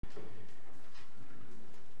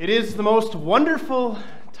It is the most wonderful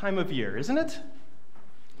time of year, isn't it?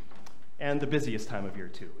 And the busiest time of year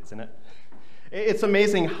too, isn't it? It's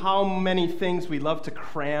amazing how many things we love to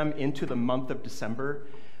cram into the month of December.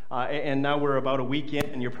 And now we're about a week in,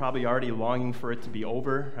 and you're probably already longing for it to be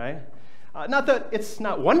over, right? Not that it's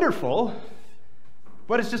not wonderful,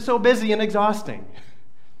 but it's just so busy and exhausting.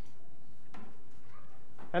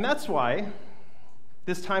 And that's why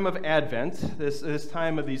this time of Advent, this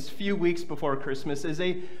time of these few weeks before Christmas, is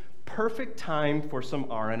a perfect time for some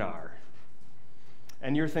R&R.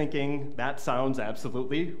 And you're thinking, that sounds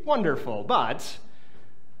absolutely wonderful, but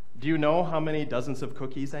do you know how many dozens of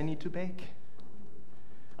cookies I need to bake?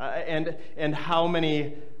 And how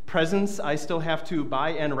many presents I still have to buy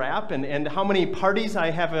and wrap, and how many parties I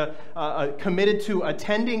have committed to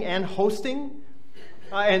attending and hosting,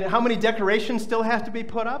 and how many decorations still have to be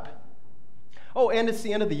put up? Oh, and it's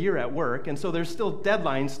the end of the year at work, and so there's still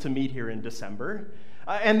deadlines to meet here in December.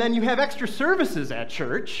 And then you have extra services at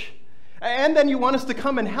church, and then you want us to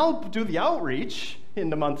come and help do the outreach in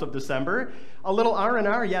the month of December. A little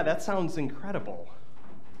R&R, yeah, that sounds incredible.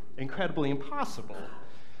 Incredibly impossible.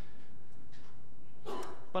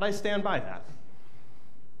 But I stand by that.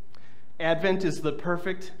 Advent is the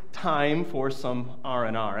perfect time for some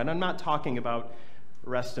R&R, and I'm not talking about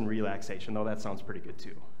rest and relaxation, though that sounds pretty good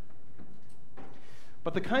too.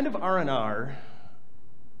 But the kind of R&R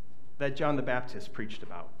that John the Baptist preached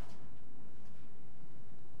about.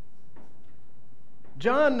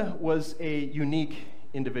 John was a unique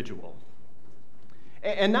individual.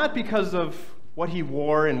 And not because of what he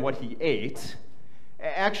wore and what he ate.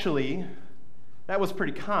 Actually, that was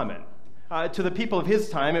pretty common. To the people of his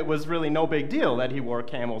time, it was really no big deal that he wore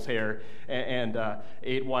camel's hair and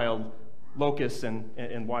ate wild locusts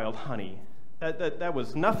and wild honey. That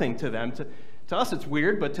was nothing to them. To us, it's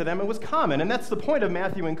weird, but to them it was common. And that's the point of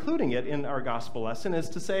Matthew including it in our gospel lesson, is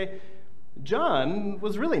to say John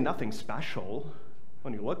was really nothing special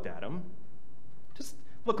when you looked at him. Just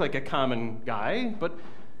looked like a common guy, but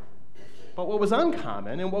what was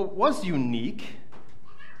uncommon and what was unique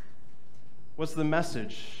was the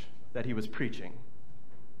message that he was preaching.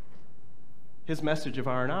 His message of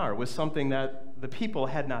R&R was something that the people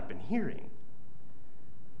had not been hearing,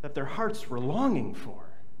 that their hearts were longing for.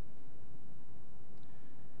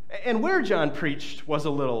 And where John preached was a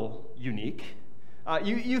little unique.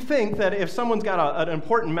 You think that if someone's got an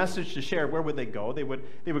important message to share, where would they go? They would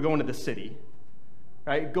go into the city,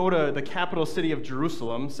 right? Go to the capital city of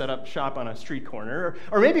Jerusalem, set up shop on a street corner,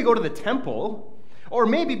 or maybe go to the temple, or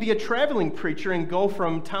maybe be a traveling preacher and go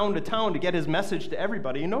from town to town to get his message to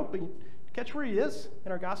everybody. You know, but catch where he is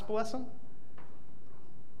in our gospel lesson?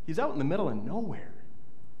 He's out in the middle of nowhere.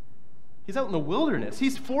 He's out in the wilderness.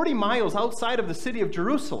 He's 40 miles outside of the city of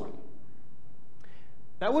Jerusalem.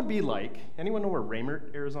 That would be like, anyone know where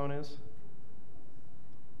Raymert, Arizona is?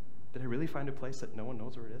 Did I really find a place that no one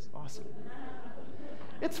knows where it is? Awesome.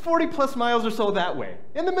 It's 40 plus miles or so that way,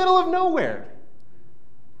 in the middle of nowhere.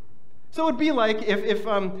 So it would be like if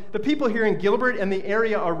the people here in Gilbert and the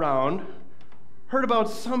area around heard about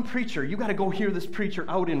some preacher. You got to go hear this preacher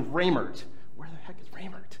out in Raymert. Where the heck is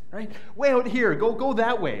Raymert, right? Way out here, go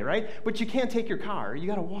that way, right? But you can't take your car, you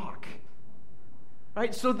got to walk.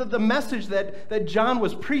 Right? So the message that John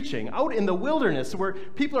was preaching out in the wilderness, where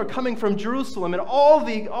people are coming from Jerusalem and all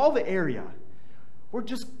the area, were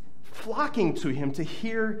just flocking to him to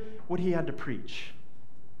hear what he had to preach.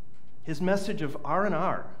 His message of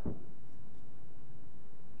R&R.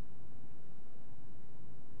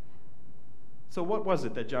 So what was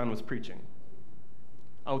it that John was preaching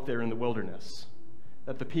out there in the wilderness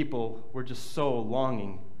that the people were just so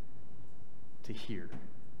longing to hear?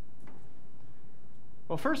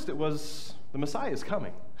 Well, first it was the Messiah is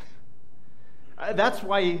coming. That's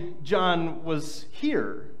why John was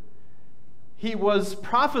here. He was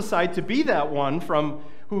prophesied to be that one from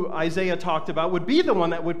who Isaiah talked about, would be the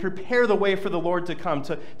one that would prepare the way for the Lord to come,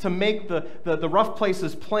 to make the rough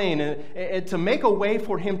places plain, and to make a way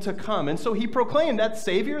for him to come. And so he proclaimed that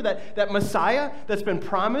Savior, that Messiah that's been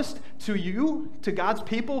promised to you, to God's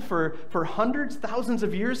people for hundreds, thousands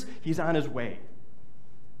of years, he's on his way.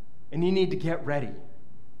 And you need to get ready.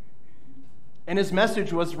 And his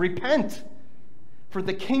message was, repent, for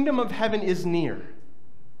the kingdom of heaven is near.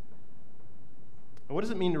 What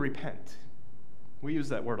does it mean to repent? We use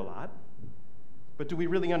that word a lot. But do we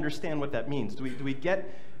really understand what that means? Do we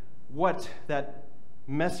get what that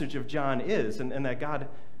message of John is and that God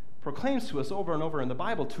proclaims to us over and over in the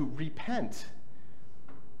Bible to repent?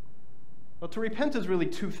 Well, to repent is really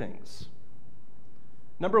two things.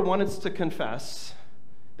 Number one, it's to confess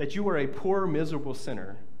that you are a poor, miserable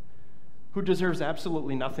sinner who deserves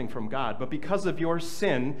absolutely nothing from God. But because of your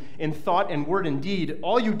sin in thought and word and deed,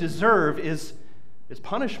 all you deserve is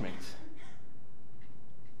punishment,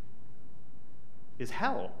 is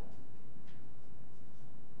hell.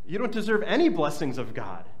 You don't deserve any blessings of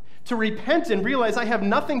God. To repent and realize I have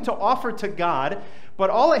nothing to offer to God, but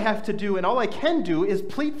all I have to do and all I can do is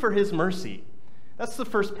plead for his mercy. That's the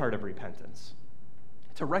first part of repentance.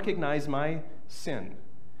 To recognize my sin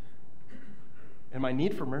and my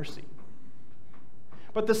need for mercy.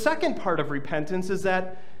 But the second part of repentance is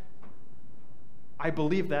that I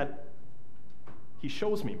believe that he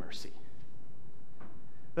shows me mercy.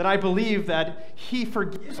 That I believe that he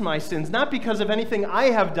forgives my sins, not because of anything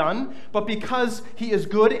I have done, but because he is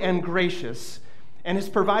good and gracious and has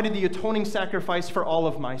provided the atoning sacrifice for all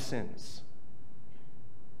of my sins.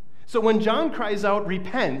 So when John cries out,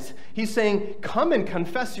 repent, he's saying, come and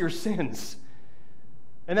confess your sins,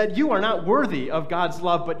 and that you are not worthy of God's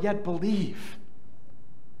love, but yet believe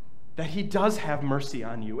that he does have mercy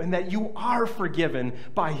on you and that you are forgiven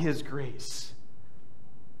by his grace.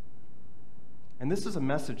 And this is a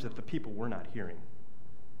message that the people were not hearing.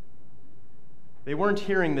 They weren't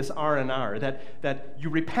hearing this R&R, that you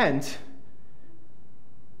repent,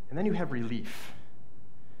 and then you have relief.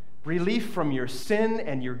 Relief from your sin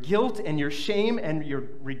and your guilt and your shame and your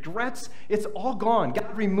regrets. It's all gone.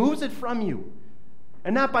 God removes it from you.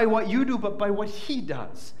 And not by what you do, but by what he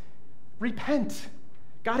does. Repent.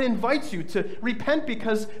 God invites you to repent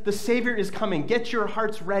because the Savior is coming. Get your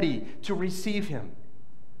hearts ready to receive him.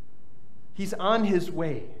 He's on his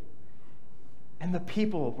way. And the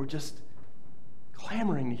people were just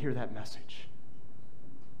clamoring to hear that message.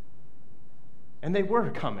 And they were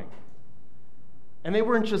coming. And they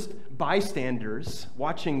weren't just bystanders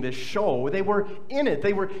watching this show. They were in it.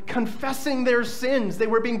 They were confessing their sins. They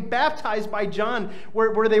were being baptized by John,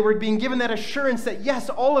 where they were being given that assurance that, yes,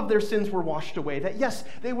 all of their sins were washed away. That, yes,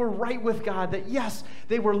 they were right with God. That, yes,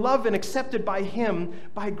 they were loved and accepted by him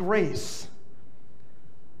by grace.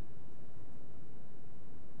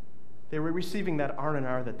 They were receiving that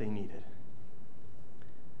R&R that they needed.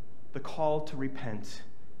 The call to repent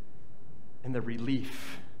and the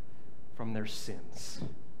relief from their sins.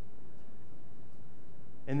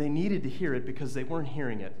 And they needed to hear it because they weren't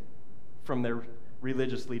hearing it from their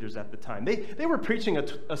religious leaders at the time. They were preaching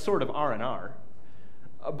a sort of R&R,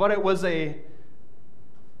 but it was a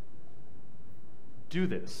do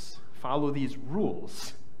this, follow these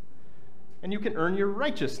rules, and you can earn your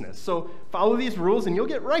righteousness. So follow these rules and you'll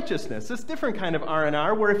get righteousness. This different kind of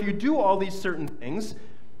R&R where if you do all these certain things,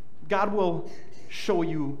 God will show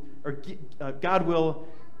you, or God will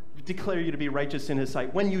declare you to be righteous in his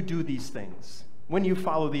sight when you do these things, when you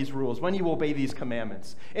follow these rules, when you obey these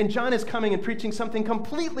commandments. And John is coming and preaching something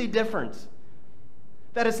completely different.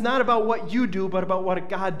 That it's not about what you do, but about what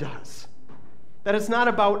God does. That it's not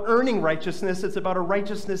about earning righteousness, it's about a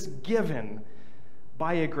righteousness given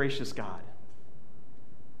by a gracious God.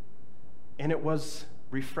 And it was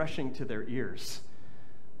refreshing to their ears.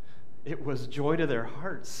 It was joy to their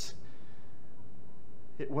hearts.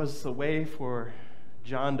 It was the way for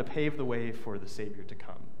John to pave the way for the Savior to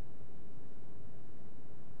come.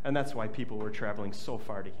 And that's why people were traveling so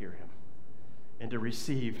far to hear him and to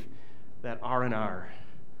receive that R&R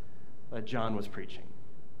that John was preaching.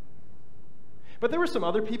 But there were some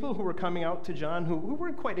other people who were coming out to John who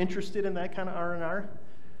weren't quite interested in that kind of R&R.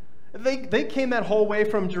 They came that whole way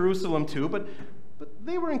from Jerusalem too, but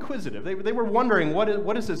they were inquisitive. They were wondering,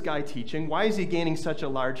 what is this guy teaching? Why is he gaining such a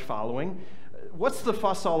large following? What's the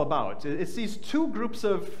fuss all about? It's these two groups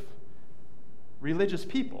of religious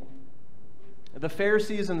people, the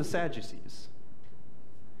Pharisees and the Sadducees.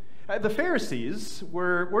 The Pharisees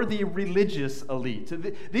were the religious elite.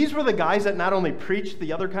 These were the guys that not only preached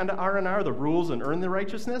the other kind of R&R, the rules and earn the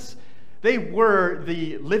righteousness, they were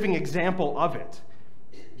the living example of it.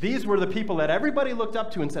 These were the people that everybody looked up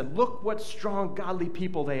to and said, look what strong, godly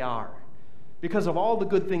people they are because of all the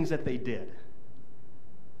good things that they did.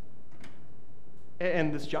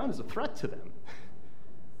 And this John is a threat to them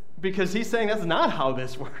because he's saying that's not how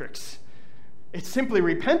this works. It's simply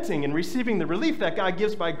repenting and receiving the relief that God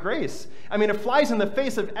gives by grace. I mean, it flies in the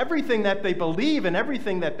face of everything that they believe and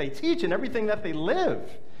everything that they teach and everything that they live.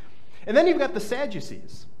 And then you've got the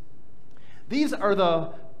Sadducees. These are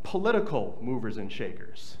the political movers and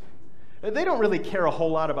shakers. They don't really care a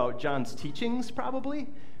whole lot about John's teachings, probably,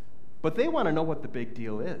 but they want to know what the big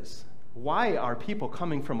deal is. Why are people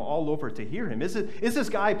coming from all over to hear him? Is this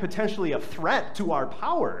guy potentially a threat to our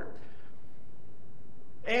power?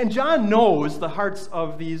 And John knows the hearts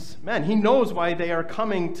of these men. He knows why they are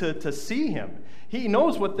coming to see him. He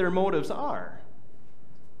knows what their motives are.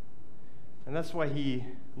 And that's why he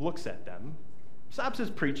looks at them, stops his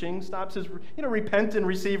preaching, stops his, repent and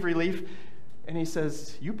receive relief, and he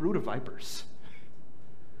says, "You brood of vipers."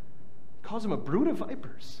 He calls them a brood of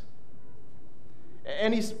vipers.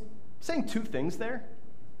 And he's saying two things there.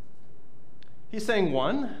 He's saying,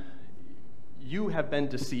 one, you have been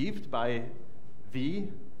deceived by the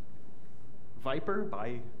viper,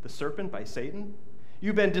 by the serpent, by Satan.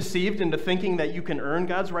 You've been deceived into thinking that you can earn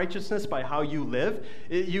God's righteousness by how you live.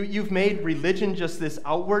 You've made religion just this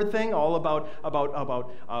outward thing, all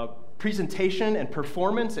about presentation and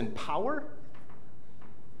performance and power.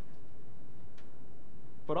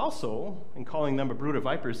 But also, in calling them a brood of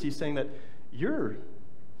vipers, he's saying that you're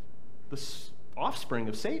the offspring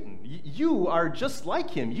of Satan. You are just like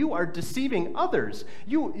him. You are deceiving others.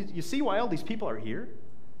 You see why all these people are here?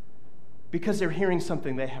 Because they're hearing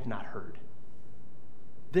something they have not heard.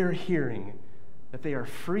 They're hearing that they are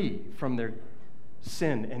free from their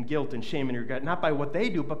sin and guilt and shame and regret, not by what they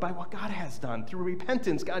do, but by what God has done. Through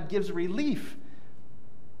repentance, God gives relief.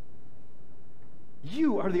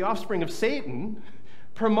 You are the offspring of Satan,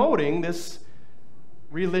 promoting this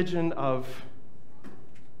religion of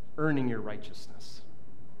earning your righteousness.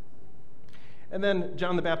 And then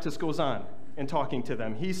John the Baptist goes on in talking to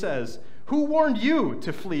them. He says, "Who warned you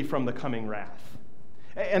to flee from the coming wrath?"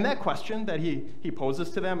 And that question that he poses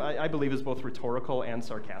to them, I believe, is both rhetorical and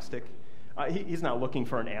sarcastic. He's not looking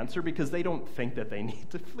for an answer because they don't think that they need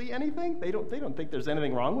to flee anything. They don't think there's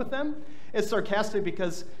anything wrong with them. It's sarcastic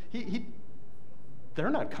because they're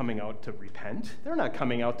not coming out to repent. They're not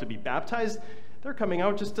coming out to be baptized. They're coming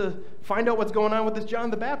out just to find out what's going on with this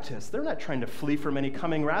John the Baptist. They're not trying to flee from any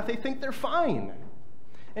coming wrath. They think they're fine.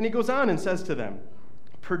 And he goes on and says to them,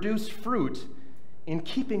 "Produce fruit in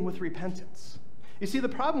keeping with repentance." You see, the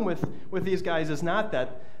problem with these guys is not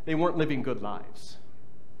that they weren't living good lives.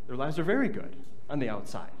 Their lives are very good on the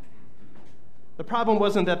outside. The problem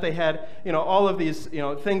wasn't that they had, all of these,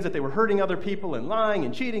 things that they were hurting other people and lying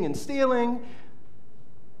and cheating and stealing.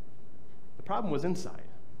 The problem was inside.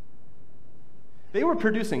 They were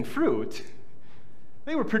producing fruit.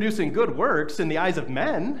 They were producing good works in the eyes of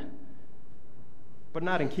men, but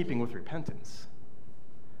not in keeping with repentance.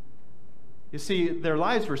 You see, their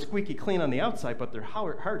lives were squeaky clean on the outside, but their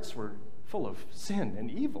hearts were full of sin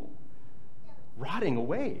and evil, rotting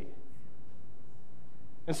away.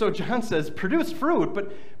 And so John says, produce fruit,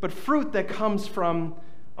 but fruit that comes from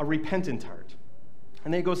a repentant heart.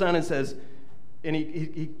 And then he goes on and says, and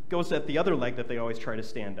he goes at the other leg that they always try to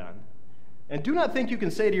stand on. "And do not think you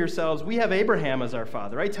can say to yourselves, 'We have Abraham as our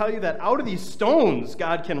father.' I tell you that out of these stones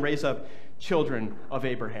God can raise up children of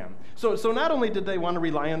Abraham." So not only did they want to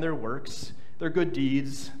rely on their works, their good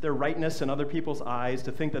deeds, their rightness in other people's eyes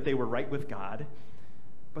to think that they were right with God,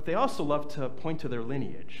 but they also loved to point to their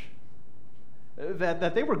lineage.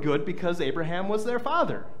 That they were good because Abraham was their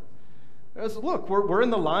father. As, look, we're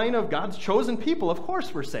in the line of God's chosen people. Of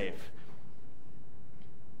course we're safe.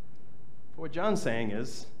 But what John's saying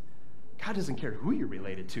is, God doesn't care who you're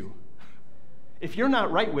related to. If you're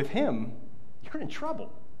not right with him, you're in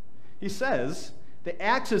trouble. He says, "The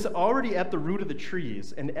axe is already at the root of the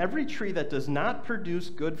trees, and every tree that does not produce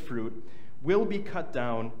good fruit will be cut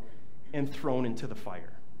down and thrown into the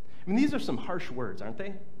fire." I mean, these are some harsh words, aren't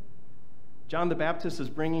they? John the Baptist is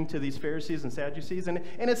bringing to these Pharisees and Sadducees, and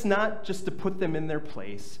it's not just to put them in their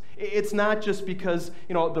place. It's not just because,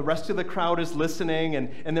 the rest of the crowd is listening,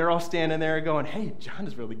 and they're all standing there going, "Hey, John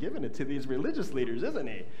is really giving it to these religious leaders, isn't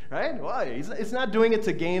he?" Right? Well, it's not doing it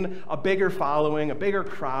to gain a bigger following, a bigger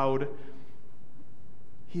crowd.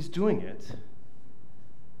 He's doing it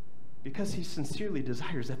because he sincerely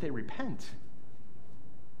desires that they repent,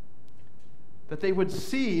 that they would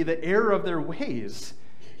see the error of their ways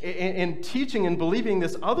in teaching and believing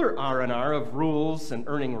this other R&R of rules and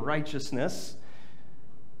earning righteousness,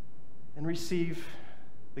 and receive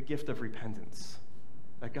the gift of repentance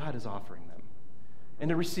that God is offering them, and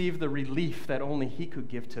to receive the relief that only he could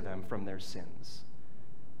give to them from their sins.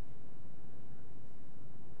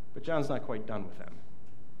 But John's not quite done with them.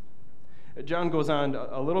 John goes on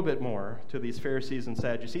a little bit more to these Pharisees and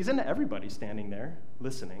Sadducees and to everybody standing there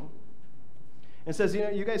listening, and says,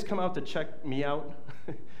 you guys come out to check me out.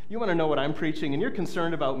 You want to know what I'm preaching, and you're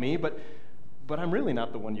concerned about me, but I'm really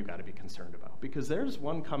not the one you got to be concerned about, because there's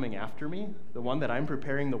one coming after me, the one that I'm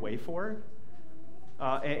preparing the way for,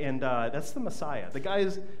 and that's the Messiah. The guy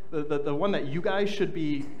is the one that you guys should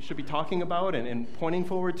be talking about and pointing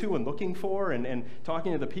forward to and looking for and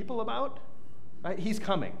talking to the people about. Right? He's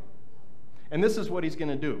coming, and this is what he's going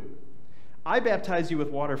to do. "I baptize you with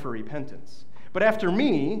water for repentance, but after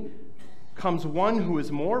me comes one who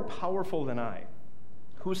is more powerful than I,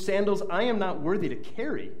 whose sandals I am not worthy to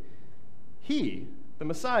carry. He, the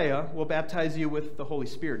Messiah, will baptize you with the Holy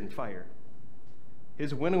Spirit and fire.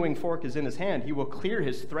 His winnowing fork is in his hand. He will clear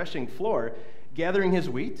his threshing floor, gathering his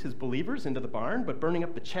wheat, his believers, into the barn, but burning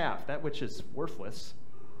up the chaff, that which is worthless,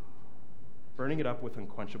 burning it up with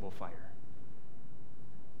unquenchable fire.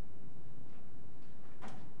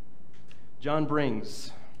 John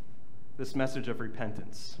brings this message of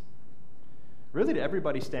repentance, really to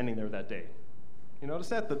everybody standing there that day. You notice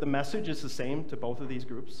that the message is the same to both of these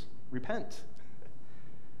groups? Repent.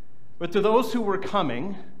 But to those who were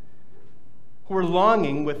coming, who were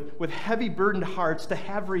longing with heavy burdened hearts to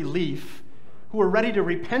have relief, who were ready to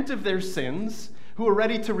repent of their sins, who were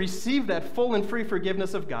ready to receive that full and free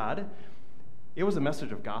forgiveness of God, it was a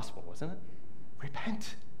message of gospel, wasn't it?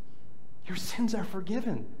 Repent. Your sins are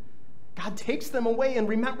forgiven. God takes them away and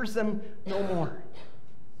remembers them no more.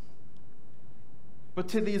 But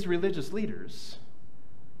to these religious leaders,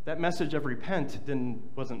 that message of repent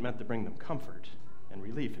wasn't meant to bring them comfort and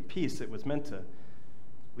relief and peace. It was meant to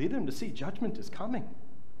lead them to see judgment is coming.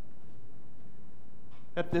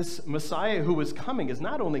 That this Messiah who is coming is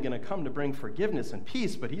not only going to come to bring forgiveness and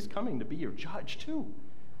peace, but he's coming to be your judge too.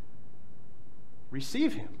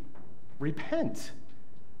 Receive him. Repent.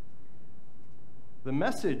 The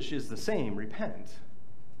message is the same, repent,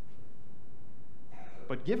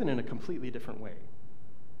 but given in a completely different way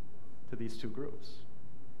to these two groups.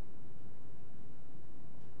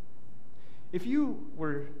 If you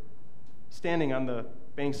were standing on the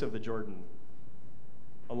banks of the Jordan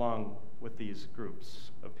along with these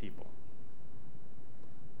groups of people,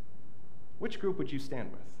 which group would you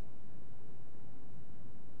stand with?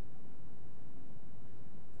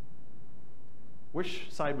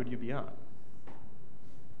 Which side would you be on?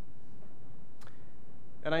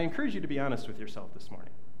 And I encourage you to be honest with yourself this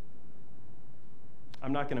morning.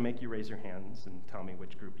 I'm not going to make you raise your hands and tell me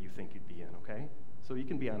which group you think you'd be in, okay? So you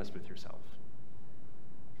can be honest with yourself.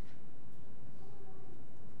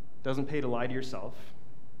 Doesn't pay to lie to yourself.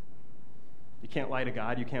 You can't lie to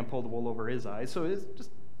God. You can't pull the wool over his eyes. So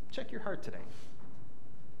just check your heart today.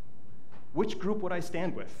 Which group would I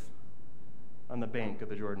stand with on the bank of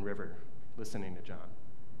the Jordan River listening to John?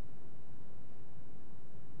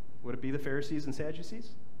 Would it be the Pharisees and Sadducees?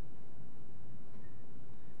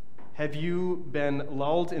 Have you been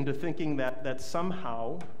lulled into thinking that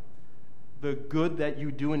somehow the good that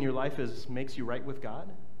you do in your life makes you right with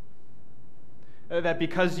God? That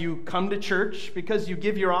because you come to church, because you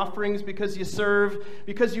give your offerings, because you serve,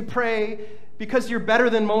 because you pray, because you're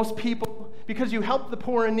better than most people, because you help the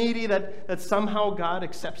poor and needy, that somehow God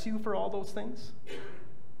accepts you for all those things?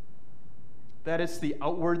 That it's the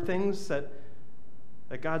outward things that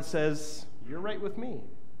God says, you're right with me?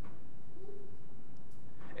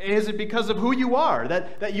 Is it because of who you are,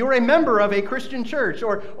 that you're a member of a Christian church,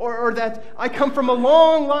 or that I come from a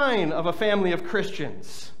long line of a family of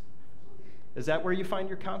Christians? Is that where you find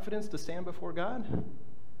your confidence to stand before God?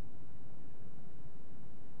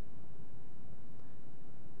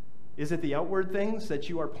 Is it the outward things that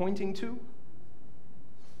you are pointing to?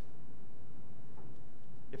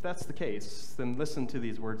 If that's the case, then listen to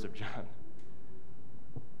these words of John.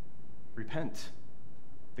 Repent.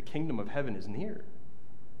 The kingdom of heaven is near.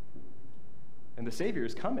 And the Savior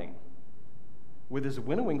is coming with his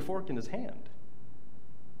winnowing fork in his hand.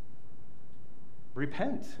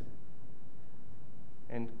 Repent.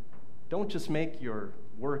 And don't just make your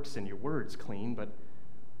works and your words clean, but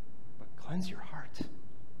cleanse your heart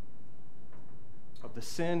of the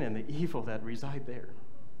sin and the evil that reside there.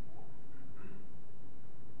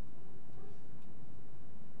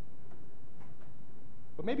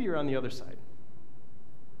 But maybe you're on the other side.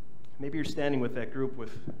 Maybe you're standing with that group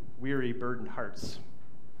with weary, burdened hearts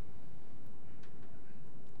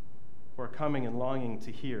who are coming and longing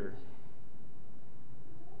to hear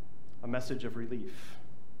a message of relief.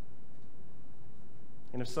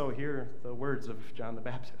 And if so, hear the words of John the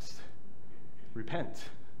Baptist. Repent,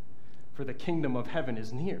 for the kingdom of heaven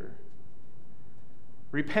is near.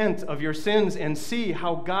 Repent of your sins and see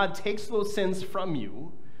how God takes those sins from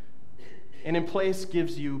you and in place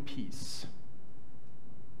gives you peace,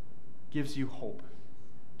 gives you hope,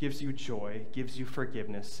 gives you joy, gives you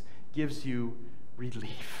forgiveness, gives you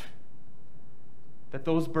relief. That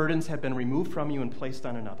those burdens have been removed from you and placed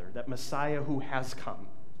on another. That Messiah who has come.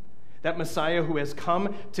 That Messiah who has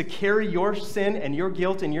come to carry your sin and your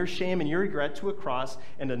guilt and your shame and your regret to a cross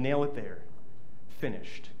and to nail it there.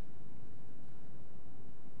 Finished.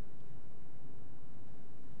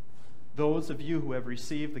 Those of you who have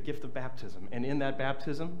received the gift of baptism, and in that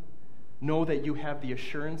baptism, know that you have the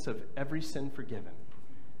assurance of every sin forgiven.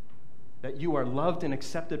 That you are loved and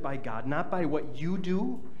accepted by God, not by what you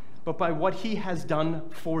do, but by what he has done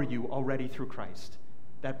for you already through Christ,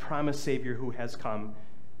 that promised Savior who has come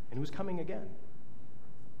and who's coming again.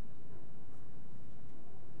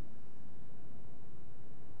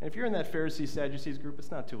 And if you're in that Pharisees, Sadducees group,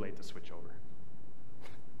 it's not too late to switch over.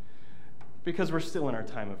 Because we're still in our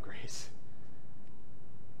time of grace.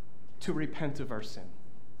 To repent of our sin.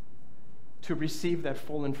 To receive that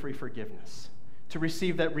full and free forgiveness. To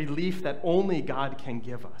receive that relief that only God can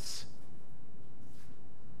give us.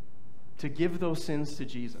 To give those sins to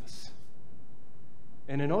Jesus.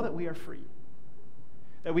 And to know that we are free.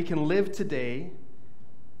 That we can live today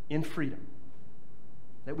in freedom.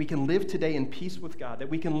 That we can live today in peace with God. That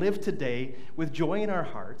we can live today with joy in our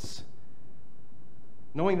hearts,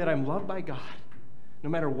 knowing that I'm loved by God, no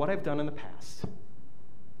matter what I've done in the past,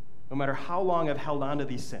 no matter how long I've held on to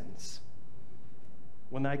these sins.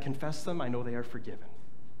 When I confess them, I know they are forgiven.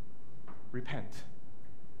 Repent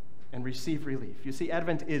and receive relief. You see,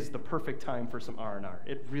 Advent is the perfect time for some R&R.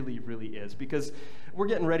 It really, really is, because we're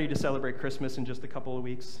getting ready to celebrate Christmas in just a couple of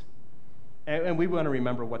weeks, and we want to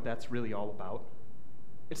remember what that's really all about.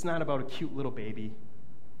 It's not about a cute little baby.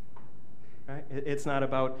 Right? It's not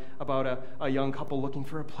about a young couple looking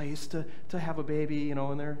for a place to have a baby,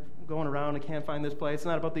 and they're going around and can't find this place. It's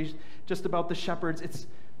not about just about the shepherds.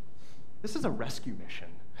 This is a rescue mission.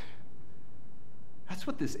 That's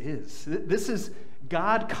what this is. This is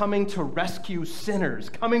God coming to rescue sinners,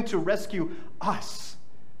 coming to rescue us.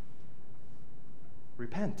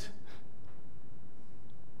 Repent.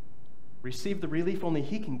 Receive the relief only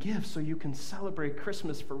he can give so you can celebrate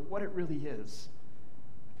Christmas for what it really is.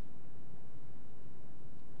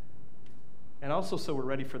 And also so we're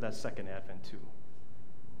ready for that second Advent too.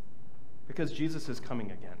 Because Jesus is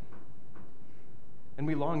coming again. And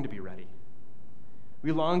we long to be ready.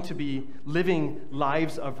 We long to be living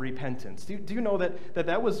lives of repentance. Do you know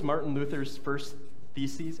that was Martin Luther's first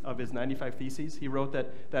thesis of his 95 Theses? He wrote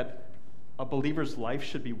that a believer's life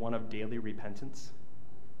should be one of daily repentance.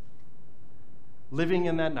 Living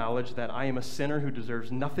in that knowledge that I am a sinner who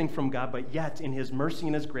deserves nothing from God, but yet in his mercy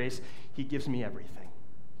and his grace, he gives me everything.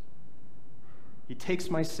 He takes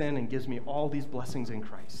my sin and gives me all these blessings in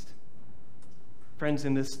Christ. Friends,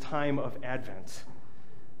 in this time of Advent,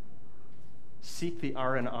 seek the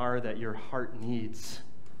R&R that your heart needs.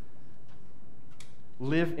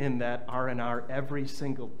 Live in that R&R every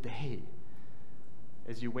single day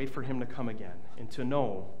as you wait for him to come again, and to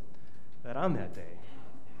know that on that day,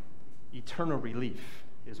 eternal relief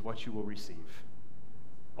is what you will receive,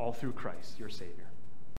 all through Christ, your Savior.